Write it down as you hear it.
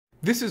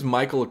This is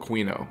Michael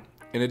Aquino.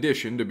 In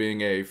addition to being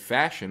a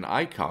fashion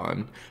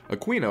icon,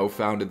 Aquino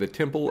founded the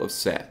Temple of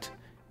Set.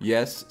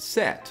 Yes,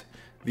 Set,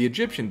 the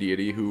Egyptian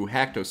deity who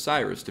hacked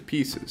Osiris to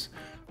pieces.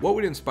 What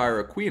would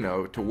inspire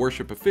Aquino to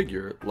worship a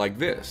figure like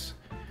this?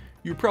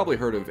 You've probably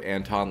heard of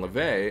Anton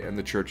LaVey and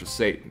the Church of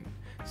Satan.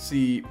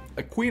 See,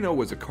 Aquino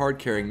was a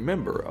card-carrying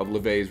member of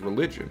LaVey's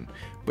religion,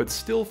 but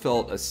still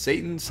felt a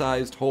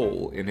Satan-sized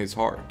hole in his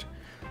heart.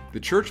 The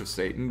Church of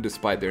Satan,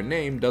 despite their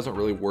name, doesn't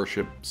really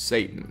worship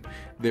Satan.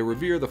 They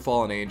revere the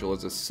fallen angel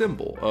as a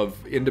symbol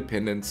of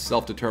independence,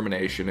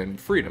 self-determination, and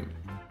freedom.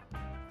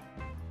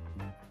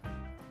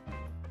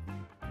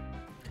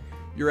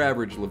 Your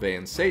average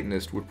LaVeyan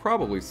Satanist would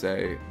probably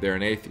say they're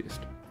an atheist.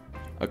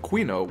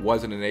 Aquino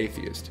wasn't an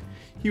atheist.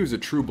 He was a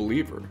true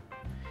believer.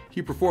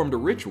 He performed a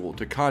ritual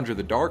to conjure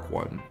the Dark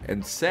One,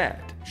 and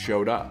Set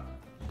showed up.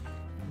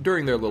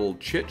 During their little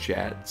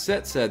chit-chat,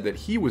 Set said that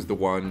he was the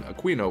one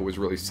Aquino was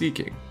really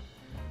seeking.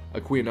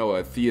 Aquino,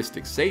 a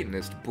theistic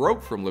Satanist,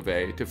 broke from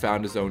LaVey to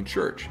found his own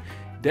church,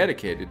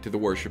 dedicated to the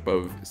worship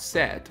of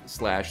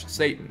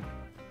Set/Satan.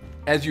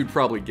 As you'd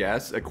probably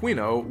guess,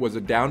 Aquino was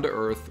a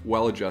down-to-earth,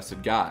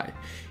 well-adjusted guy.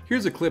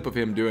 Here's a clip of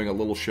him doing a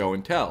little show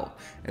and tell,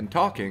 and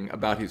talking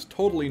about his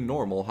totally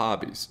normal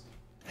hobbies.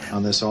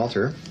 On this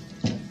altar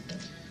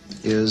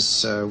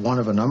is one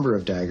of a number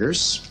of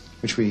daggers,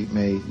 which we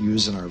may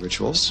use in our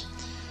rituals.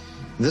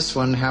 This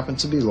one happened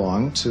to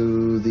belong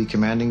to the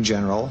commanding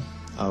general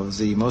of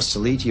the most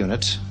elite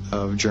unit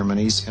of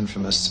Germany's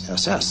infamous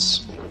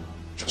SS,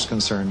 which was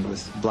concerned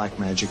with black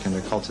magic and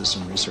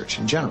occultism research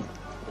in general.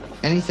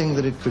 Anything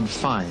that it could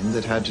find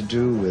that had to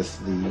do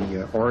with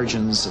the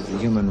origins of the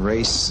human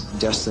race,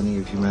 destiny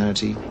of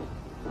humanity.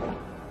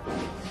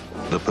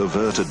 The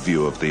perverted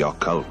view of the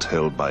occult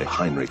held by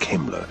Heinrich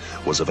Himmler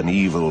was of an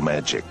evil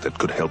magic that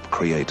could help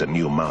create a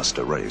new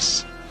master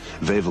race.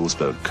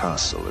 Wewelsburg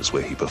Castle is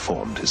where he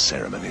performed his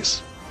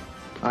ceremonies.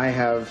 I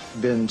have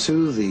been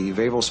to the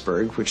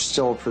Wewelsburg, which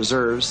still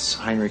preserves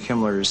Heinrich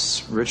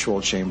Himmler's ritual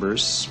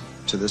chambers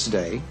to this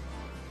day,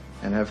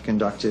 and have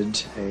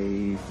conducted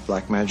a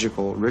black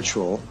magical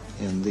ritual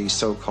in the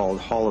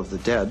so-called Hall of the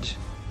Dead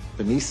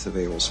beneath the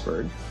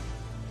Wewelsburg.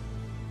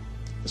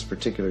 This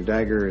particular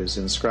dagger is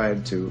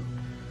inscribed to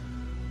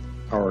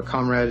our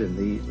comrade in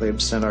the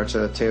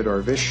Leibstandarte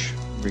Theodor Wisch,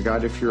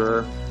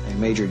 Brigadeführer, a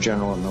major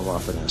general in the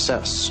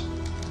Waffen-SS.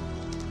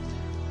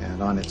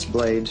 And on its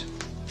blade,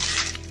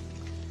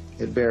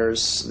 it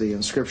bears the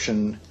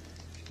inscription,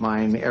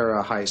 Mein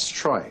Ehre heißt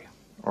Treu,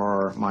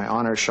 or my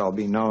honor shall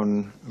be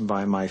known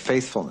by my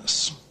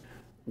faithfulness.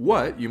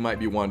 What, you might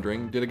be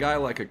wondering, did a guy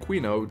like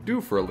Aquino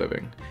do for a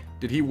living?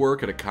 Did he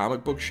work at a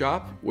comic book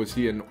shop? Was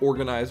he an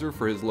organizer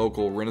for his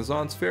local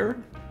Renaissance fair?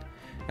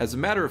 As a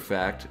matter of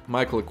fact,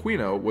 Michael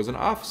Aquino was an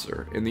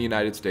officer in the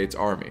United States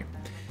Army.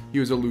 He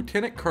was a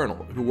lieutenant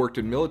colonel who worked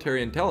in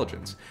military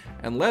intelligence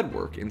and led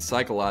work in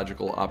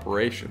psychological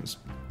operations.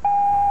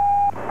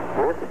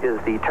 This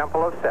is the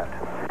Temple of Set.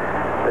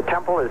 The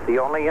temple is the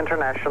only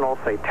international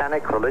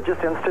satanic religious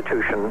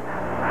institution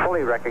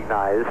fully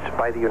recognized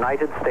by the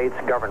United States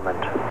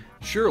government.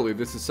 Surely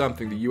this is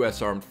something the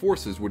U.S. Armed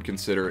Forces would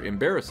consider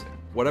embarrassing.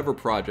 Whatever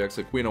projects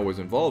Aquino was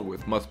involved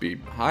with must be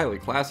highly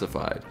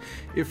classified,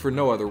 if for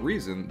no other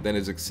reason than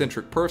his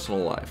eccentric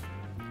personal life.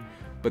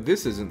 But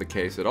this isn't the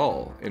case at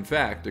all. In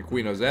fact,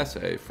 Aquino's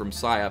essay, From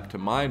PSYOP to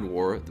Mind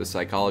War, The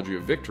Psychology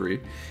of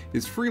Victory,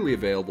 is freely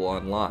available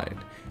online.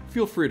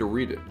 Feel free to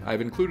read it.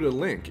 I've included a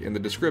link in the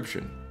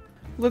description.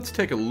 Let's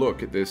take a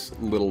look at this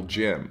little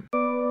gem.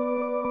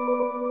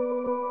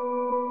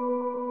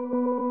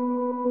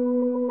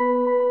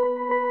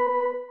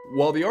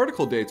 While the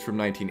article dates from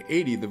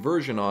 1980, the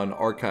version on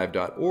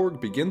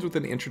archive.org begins with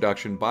an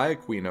introduction by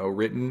Aquino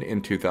written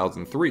in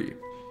 2003.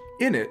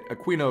 In it,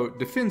 Aquino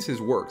defends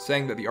his work,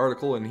 saying that the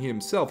article and he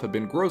himself have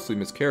been grossly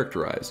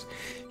mischaracterized.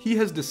 He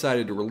has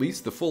decided to release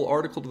the full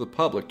article to the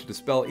public to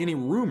dispel any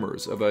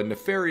rumors of a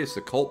nefarious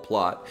occult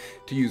plot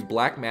to use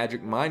black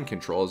magic mind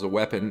control as a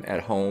weapon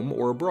at home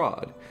or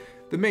abroad.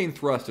 The main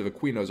thrust of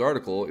Aquino's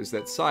article is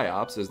that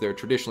PSYOPs, as they're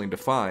traditionally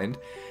defined,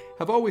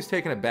 have always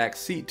taken a back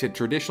seat to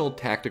traditional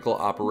tactical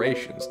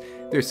operations.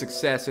 Their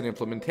success and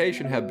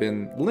implementation have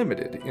been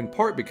limited, in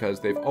part because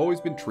they've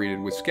always been treated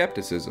with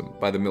skepticism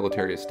by the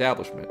military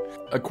establishment.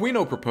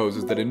 Aquino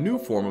proposes that a new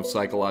form of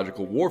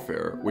psychological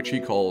warfare, which he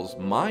calls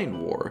mind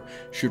war,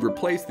 should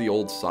replace the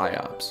old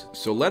PSYOPs.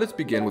 So let us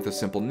begin with a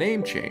simple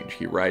name change,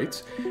 he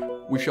writes.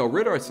 We shall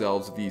rid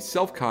ourselves of the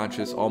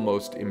self-conscious,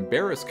 almost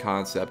embarrassed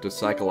concept of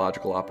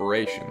psychological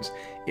operations.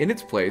 In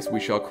its place, we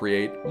shall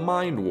create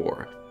mind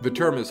war. The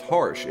term is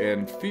harsh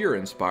and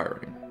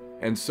fear-inspiring,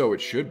 and so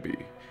it should be.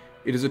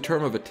 It is a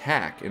term of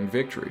attack and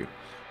victory,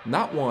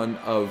 not one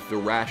of the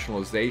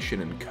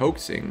rationalization and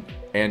coaxing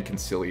and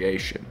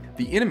conciliation.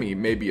 The enemy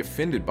may be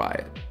offended by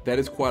it. That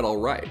is quite all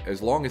right,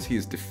 as long as he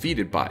is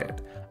defeated by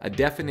it. A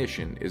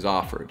definition is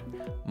offered.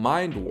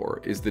 Mind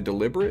war is the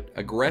deliberate,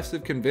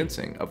 aggressive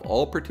convincing of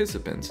all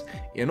participants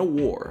in a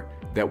war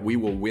that we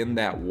will win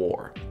that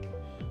war.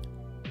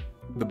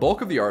 The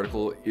bulk of the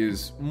article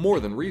is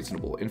more than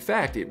reasonable. In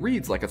fact, it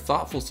reads like a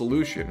thoughtful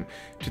solution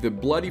to the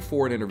bloody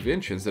foreign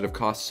interventions that have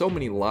cost so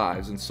many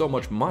lives and so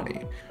much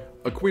money.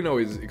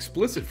 Aquino is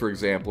explicit, for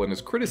example, in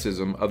his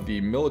criticism of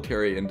the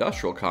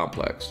military-industrial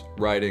complex,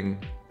 writing,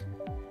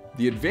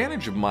 "The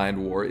advantage of mind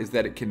war is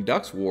that it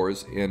conducts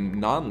wars in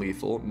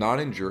non-lethal,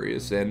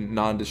 non-injurious, and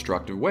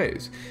non-destructive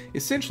ways.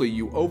 Essentially,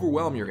 you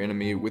overwhelm your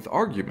enemy with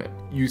argument.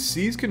 You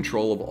seize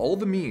control of all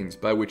the means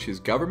by which his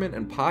government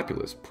and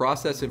populace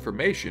process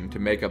information to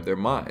make up their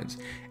minds,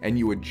 and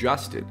you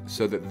adjust it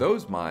so that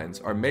those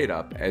minds are made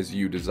up as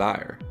you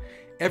desire.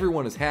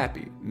 Everyone is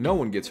happy, no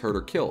one gets hurt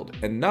or killed,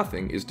 and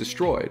nothing is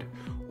destroyed.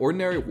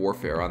 Ordinary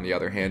warfare, on the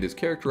other hand, is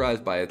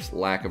characterized by its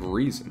lack of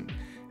reason.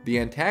 The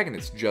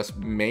antagonists just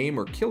maim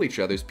or kill each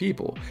other's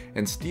people,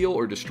 and steal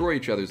or destroy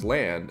each other's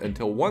land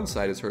until one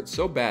side is hurt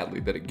so badly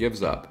that it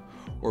gives up,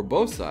 or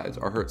both sides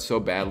are hurt so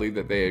badly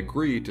that they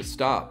agree to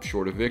stop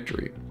short of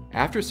victory.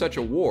 After such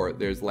a war,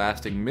 there's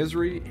lasting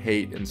misery,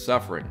 hate, and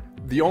suffering.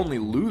 The only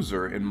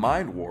loser in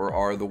mind war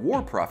are the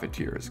war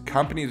profiteers,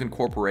 companies and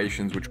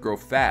corporations which grow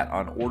fat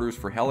on orders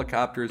for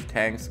helicopters,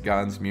 tanks,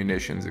 guns,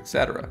 munitions,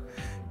 etc.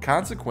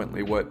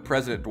 Consequently, what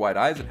President Dwight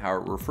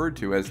Eisenhower referred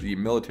to as the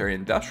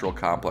military-industrial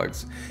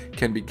complex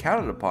can be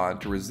counted upon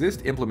to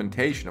resist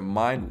implementation of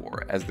mind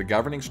war as the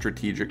governing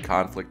strategic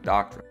conflict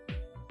doctrine.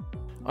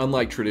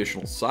 Unlike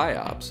traditional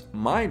PSYOPs,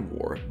 mind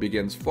war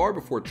begins far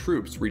before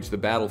troops reach the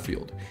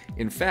battlefield.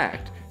 In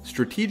fact,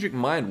 strategic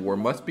mind war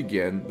must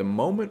begin the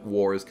moment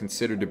war is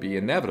considered to be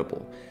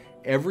inevitable.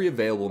 Every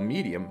available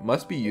medium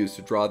must be used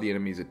to draw the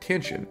enemy's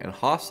attention, and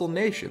hostile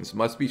nations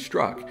must be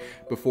struck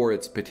before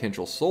its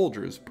potential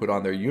soldiers put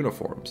on their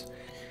uniforms.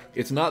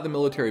 It's not the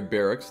military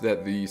barracks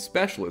that the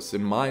specialists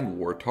in mind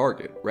war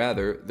target,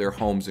 rather their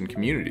homes and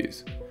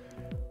communities.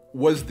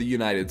 Was the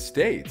United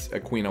States,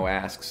 Aquino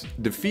asks,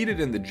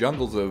 defeated in the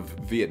jungles of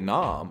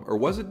Vietnam, or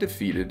was it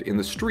defeated in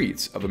the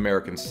streets of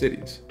American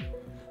cities?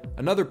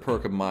 Another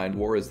perk of mind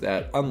war is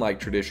that, unlike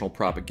traditional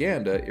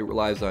propaganda, it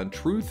relies on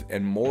truth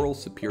and moral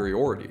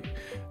superiority.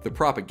 The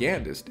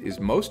propagandist is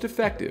most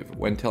effective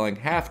when telling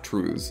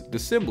half-truths,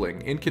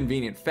 dissembling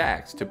inconvenient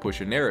facts to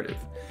push a narrative.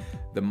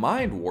 The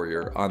mind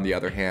warrior, on the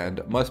other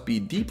hand, must be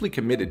deeply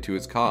committed to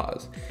his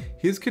cause.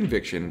 His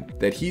conviction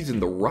that he's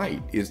in the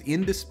right is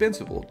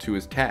indispensable to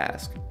his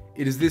task.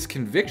 It is this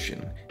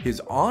conviction,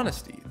 his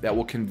honesty, that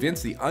will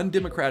convince the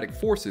undemocratic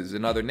forces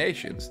in other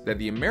nations that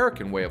the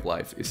American way of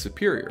life is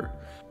superior.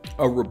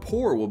 A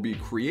rapport will be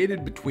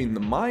created between the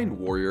mind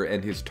warrior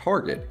and his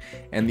target,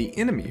 and the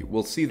enemy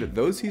will see that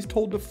those he's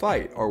told to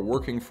fight are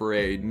working for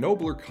a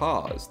nobler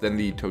cause than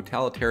the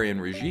totalitarian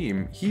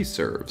regime he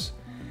serves.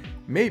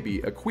 Maybe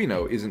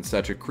Aquino isn't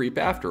such a creep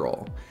after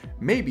all.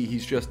 Maybe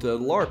he's just a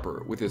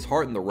LARPer with his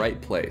heart in the right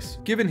place.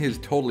 Given his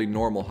totally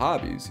normal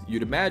hobbies,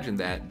 you'd imagine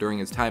that, during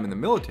his time in the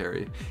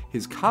military,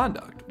 his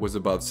conduct was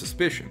above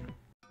suspicion.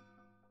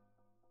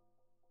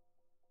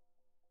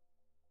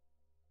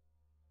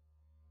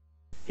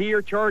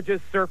 Here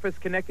charges surface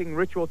connecting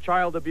ritual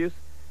child abuse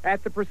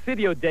at the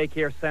Presidio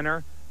Daycare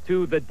Center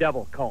to the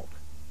devil cult.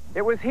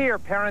 It was here,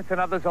 parents and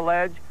others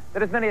allege,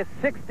 that as many as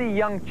 60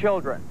 young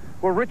children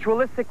were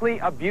ritualistically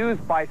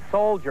abused by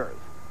soldiers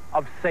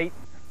of Satan.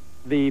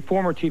 The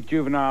former chief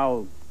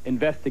juvenile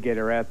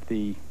investigator at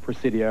the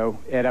Presidio,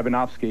 Ed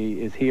Abanofsky,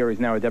 is here. He's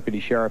now a deputy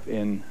sheriff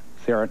in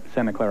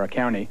Santa Clara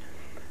County.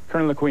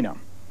 Colonel Aquino,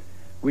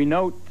 we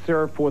note,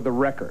 sir, for the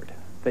record,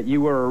 that you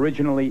were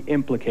originally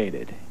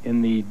implicated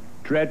in the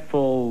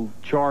dreadful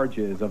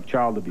charges of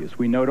child abuse.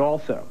 We note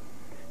also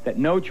that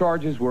no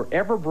charges were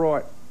ever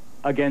brought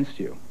against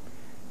you,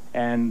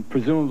 and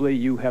presumably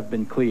you have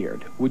been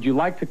cleared. Would you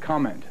like to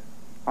comment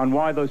on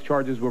why those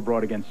charges were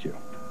brought against you?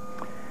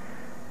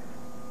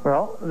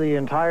 Well, the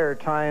entire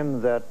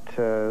time that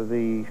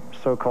the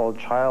so-called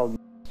child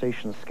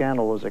molestation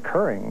scandal was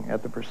occurring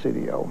at the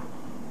Presidio,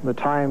 the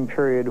time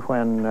period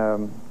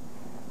when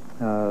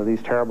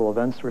these terrible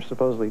events were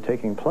supposedly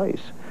taking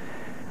place,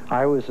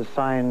 I was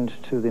assigned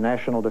to the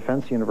National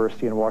Defense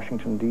University in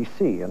Washington,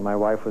 D.C., and my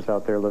wife was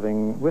out there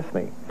living with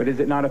me. But is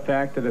it not a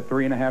fact that a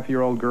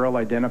 3.5-year-old girl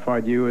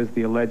identified you as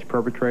the alleged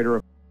perpetrator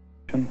of?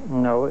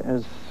 No,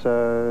 as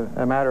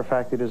a matter of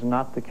fact, it is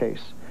not the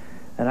case.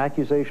 An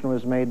accusation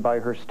was made by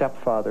her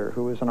stepfather,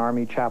 who was an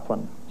Army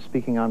chaplain,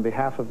 speaking on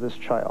behalf of this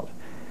child.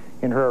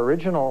 In her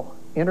original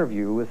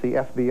interview with the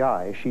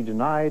FBI, she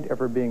denied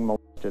ever being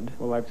molested.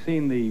 Well, I've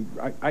seen the...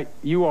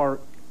 you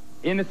are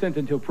innocent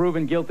until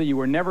proven guilty. You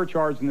were never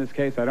charged in this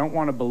case. I don't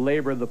want to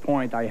belabor the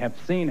point. I have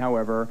seen,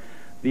 however,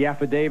 the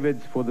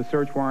affidavits for the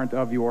search warrant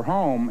of your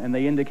home, and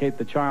they indicate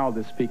the child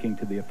is speaking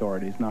to the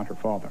authorities, not her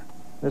father.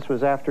 This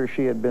was after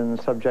she had been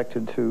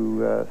subjected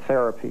to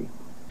therapy.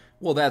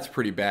 Well, that's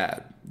pretty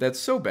bad. That's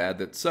so bad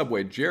that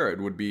Subway Jared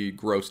would be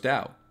grossed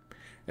out.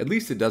 At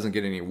least it doesn't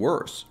get any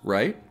worse,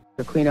 right?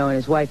 Aquino and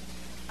his wife,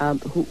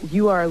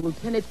 you are a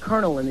lieutenant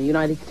colonel in the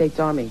United States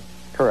Army.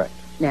 Correct.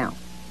 Now,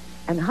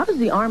 and how does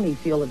the Army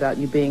feel about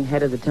you being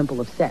head of the Temple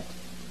of Set?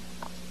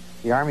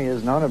 The Army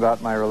has known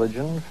about my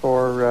religion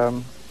for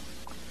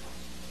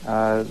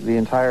the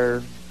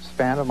entire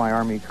span of my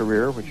Army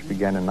career, which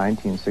began in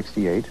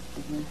 1968.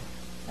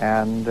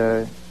 And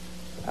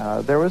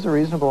there was a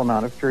reasonable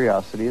amount of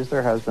curiosity, as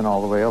there has been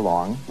all the way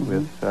along,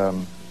 with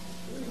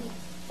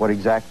what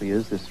exactly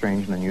is this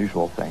strange and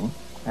unusual thing.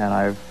 And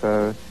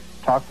I've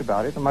talked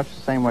about it in much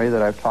the same way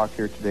that I've talked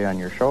here today on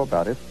your show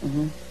about it.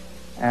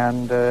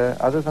 And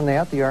other than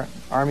that, the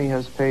Army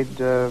has paid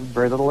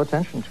very little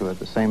attention to it,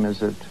 the same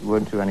as it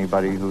would to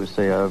anybody who is,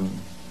 say, a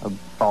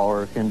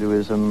follower of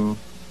Hinduism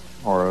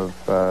or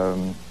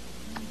of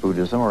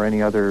Buddhism or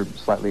any other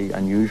slightly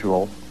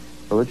unusual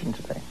religion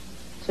today.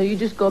 So you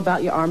just go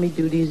about your Army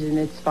duties and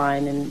it's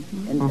fine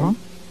and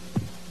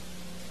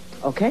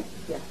okay?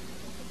 Yes.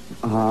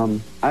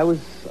 I was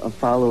a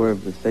follower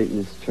of the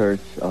Satanist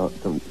church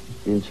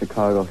in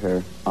Chicago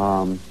here.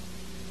 On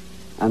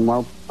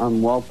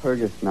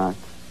Walpurgis Nacht,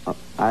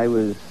 I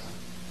was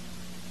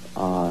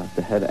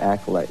the head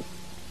acolyte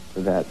for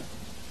that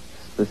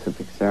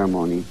specific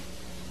ceremony.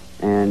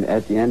 And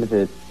at the end of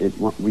it,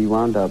 we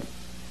wound up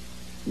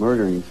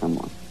murdering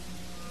someone.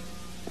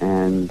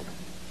 And...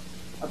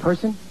 A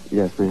person?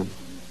 Yes, ma'am.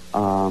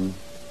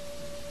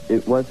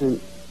 It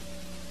wasn't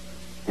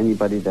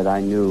anybody that I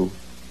knew,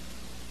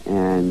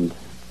 and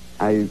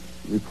I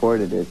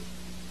reported it.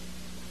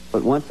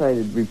 But once I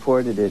had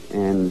reported it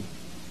and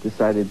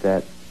decided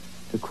that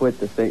to quit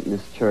the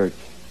Satanist church,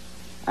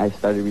 I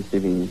started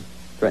receiving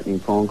threatening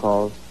phone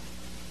calls.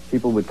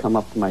 People would come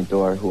up to my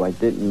door who I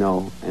didn't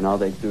know, and all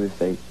they'd do is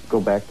say,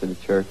 go back to the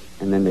church,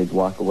 and then they'd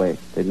walk away.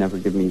 They'd never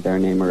give me their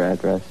name or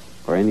address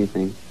or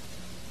anything.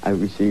 I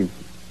received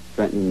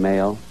threatening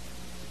mail.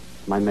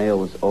 My mail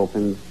was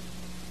opened.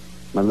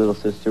 My little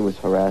sister was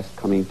harassed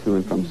coming to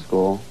and from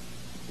school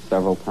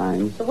several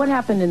times. So what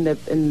happened in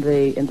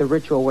the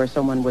ritual where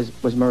someone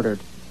was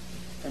murdered?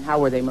 And how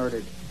were they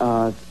murdered?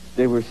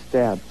 They were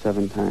stabbed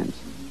 7 times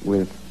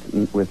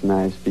with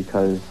knives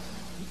because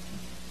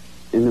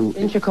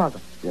in Chicago.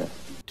 Yes.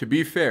 To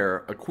be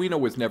fair, Aquino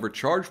was never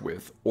charged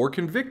with or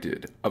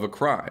convicted of a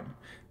crime.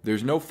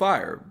 There's no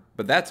fire,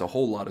 but that's a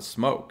whole lot of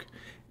smoke.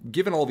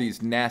 Given all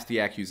these nasty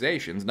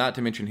accusations, not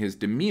to mention his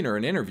demeanor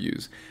in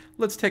interviews,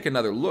 let's take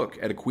another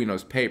look at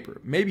Aquino's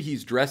paper. Maybe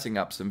he's dressing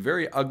up some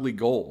very ugly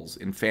goals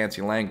in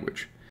fancy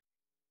language.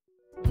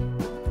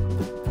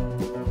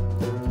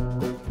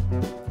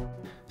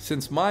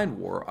 Since mind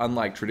war,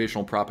 unlike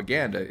traditional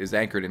propaganda, is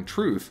anchored in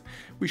truth,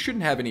 we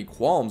shouldn't have any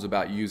qualms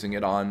about using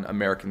it on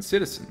American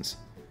citizens.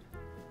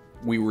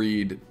 We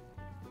read,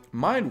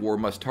 mind war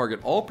must target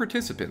all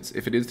participants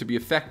if it is to be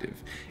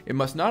effective. It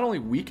must not only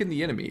weaken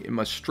the enemy, it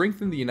must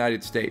strengthen the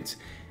United States.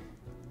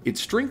 It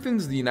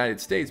strengthens the United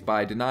States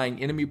by denying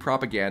enemy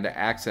propaganda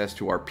access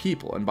to our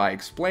people and by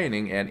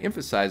explaining and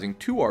emphasizing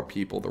to our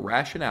people the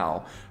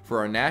rationale for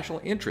our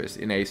national interest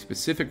in a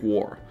specific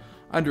war.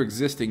 Under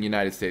existing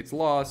United States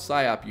law,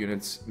 PSYOP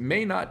units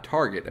may not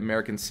target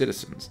American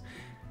citizens.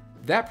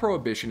 That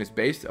prohibition is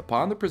based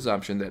upon the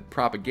presumption that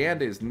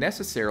propaganda is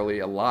necessarily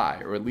a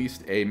lie, or at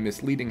least a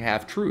misleading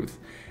half-truth,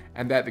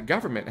 and that the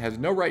government has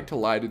no right to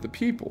lie to the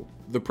people.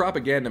 The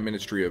propaganda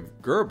ministry of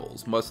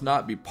Goebbels must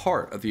not be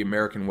part of the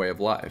American way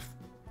of life.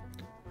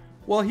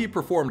 While he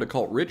performed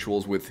occult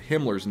rituals with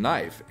Himmler's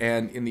knife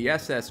and in the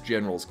SS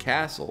general's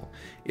castle,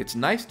 it's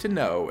nice to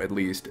know, at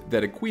least,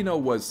 that Aquino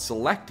was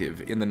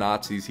selective in the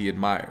Nazis he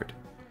admired.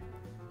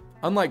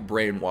 Unlike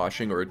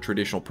brainwashing or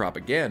traditional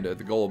propaganda,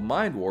 the goal of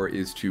mind war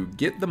is to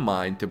get the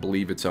mind to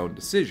believe its own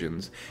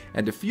decisions,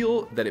 and to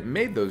feel that it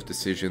made those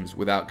decisions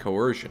without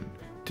coercion.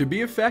 To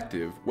be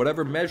effective,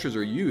 whatever measures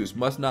are used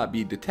must not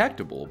be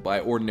detectable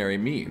by ordinary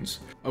means.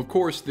 Of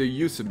course, the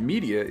use of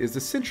media is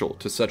essential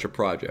to such a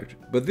project,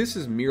 but this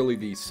is merely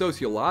the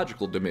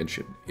sociological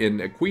dimension, in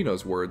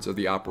Aquino's words, of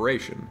the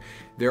operation.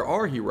 There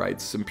are, he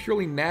writes, some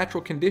purely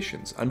natural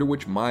conditions under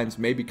which minds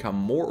may become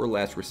more or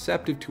less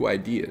receptive to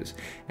ideas,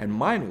 and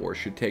mind war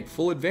should take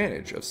full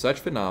advantage of such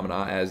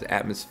phenomena as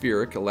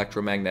atmospheric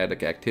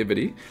electromagnetic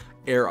activity,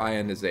 air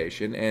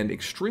ionization, and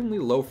extremely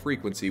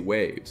low-frequency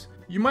waves.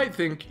 You might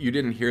think you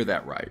didn't hear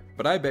that right,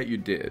 but I bet you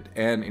did,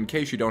 and in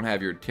case you don't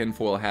have your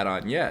tinfoil hat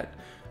on yet,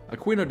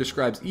 Aquino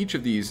describes each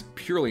of these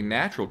purely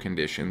natural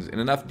conditions in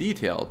enough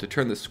detail to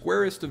turn the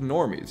squarest of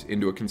normies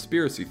into a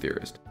conspiracy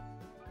theorist.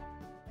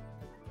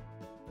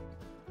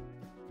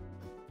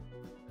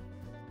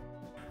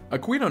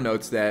 Aquino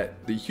notes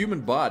that the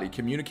human body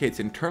communicates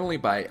internally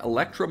by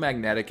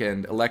electromagnetic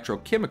and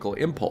electrochemical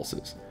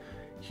impulses.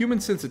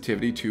 Human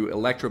sensitivity to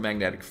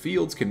electromagnetic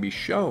fields can be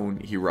shown,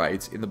 he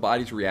writes, in the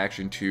body's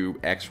reaction to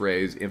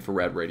X-rays,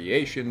 infrared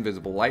radiation,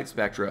 visible light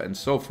spectra, and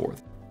so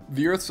forth.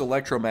 The Earth's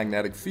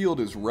electromagnetic field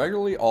is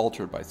regularly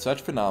altered by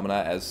such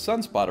phenomena as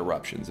sunspot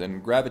eruptions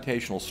and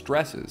gravitational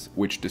stresses,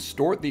 which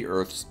distort the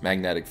Earth's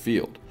magnetic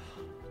field.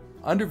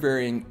 Under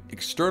varying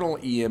external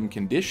EM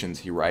conditions,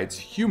 he writes,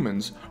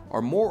 humans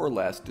are more or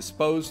less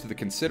disposed to the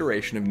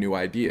consideration of new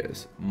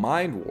ideas.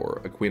 Mind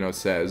war, Aquino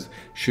says,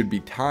 should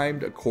be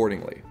timed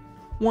accordingly.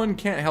 One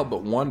can't help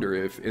but wonder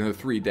if, in the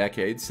 3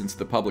 decades since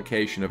the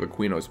publication of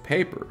Aquino's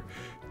paper,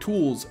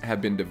 tools have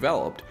been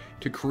developed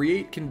to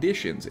create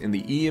conditions in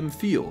the EM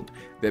field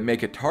that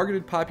make a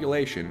targeted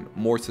population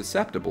more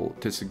susceptible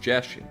to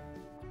suggestion.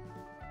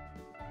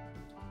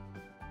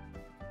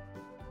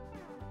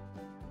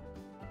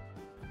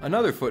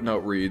 Another footnote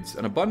reads,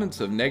 an abundance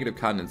of negative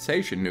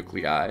condensation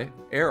nuclei,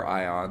 air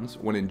ions,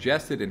 when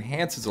ingested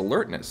enhances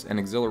alertness and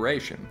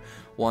exhilaration,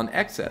 while an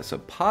excess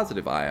of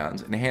positive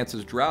ions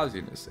enhances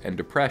drowsiness and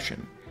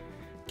depression.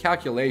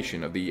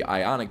 Calculation of the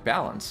ionic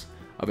balance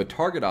of a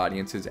target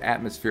audience's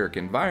atmospheric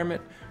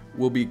environment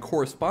will be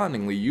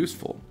correspondingly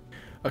useful.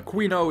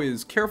 Aquino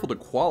is careful to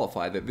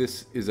qualify that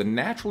this is a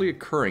naturally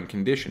occurring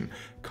condition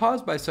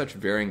caused by such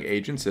varying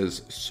agents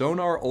as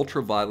sonar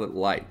ultraviolet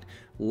light,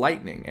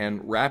 lightning, and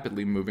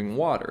rapidly moving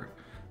water.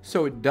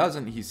 So it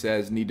doesn't, he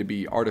says, need to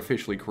be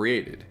artificially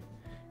created.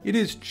 It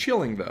is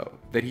chilling, though,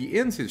 that he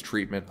ends his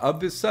treatment of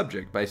this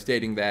subject by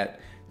stating that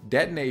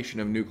detonation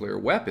of nuclear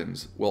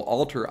weapons will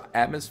alter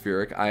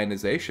atmospheric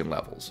ionization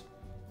levels.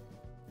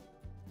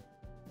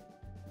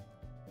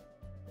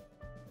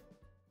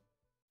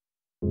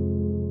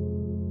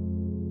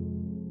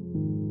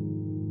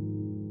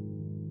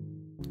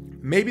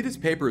 Maybe this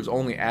paper is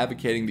only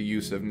advocating the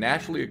use of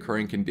naturally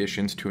occurring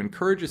conditions to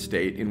encourage a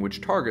state in which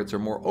targets are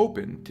more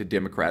open to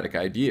democratic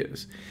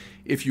ideas.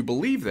 If you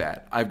believe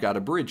that, I've got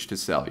a bridge to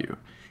sell you.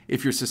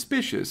 If you're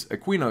suspicious,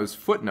 Aquino's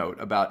footnote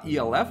about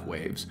ELF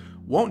waves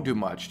won't do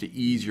much to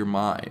ease your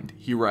mind.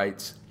 He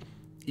writes,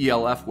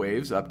 ELF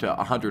waves up to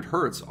 100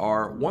 Hz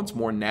are once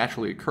more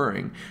naturally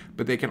occurring,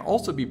 but they can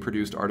also be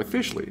produced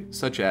artificially,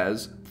 such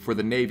as for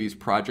the Navy's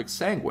Project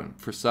Sanguine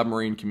for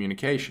submarine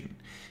communication.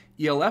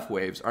 ELF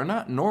waves are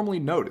not normally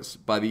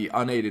noticed by the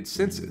unaided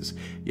senses,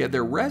 yet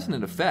their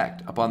resonant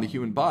effect upon the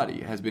human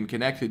body has been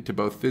connected to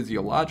both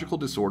physiological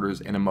disorders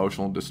and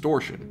emotional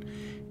distortion.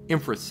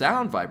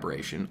 Infrasound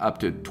vibration, up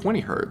to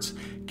 20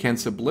 Hz, can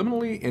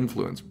subliminally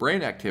influence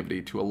brain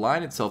activity to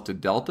align itself to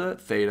delta,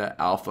 theta,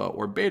 alpha,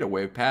 or beta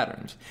wave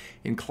patterns,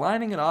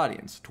 inclining an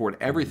audience toward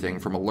everything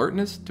from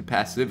alertness to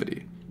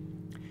passivity.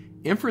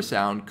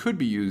 Infrasound could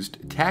be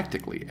used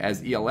tactically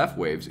as ELF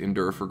waves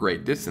endure for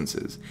great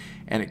distances,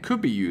 and it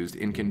could be used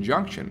in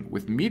conjunction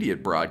with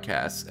immediate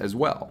broadcasts as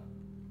well.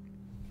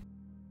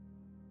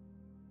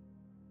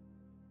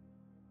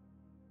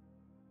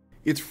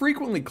 It's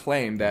frequently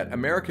claimed that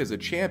America is a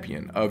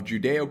champion of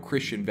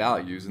Judeo-Christian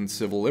values and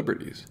civil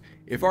liberties.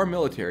 If our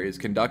military is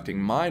conducting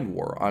mind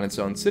war on its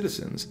own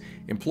citizens,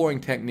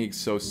 employing techniques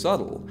so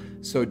subtle,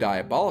 so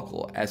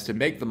diabolical as to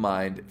make the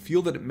mind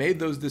feel that it made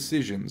those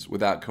decisions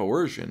without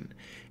coercion,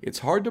 it's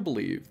hard to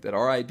believe that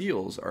our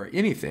ideals are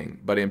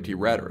anything but empty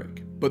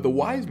rhetoric. But the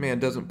wise man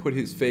doesn't put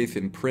his faith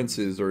in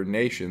princes or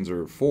nations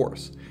or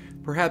force.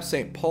 Perhaps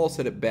St. Paul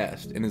said it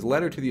best in his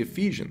letter to the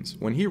Ephesians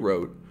when he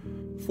wrote,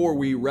 "For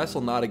we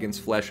wrestle not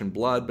against flesh and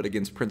blood, but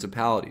against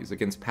principalities,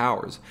 against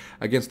powers,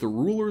 against the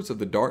rulers of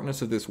the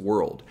darkness of this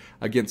world,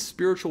 against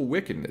spiritual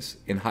wickedness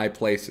in high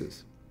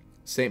places.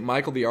 St.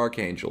 Michael the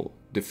Archangel,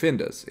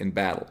 defend us in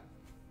battle."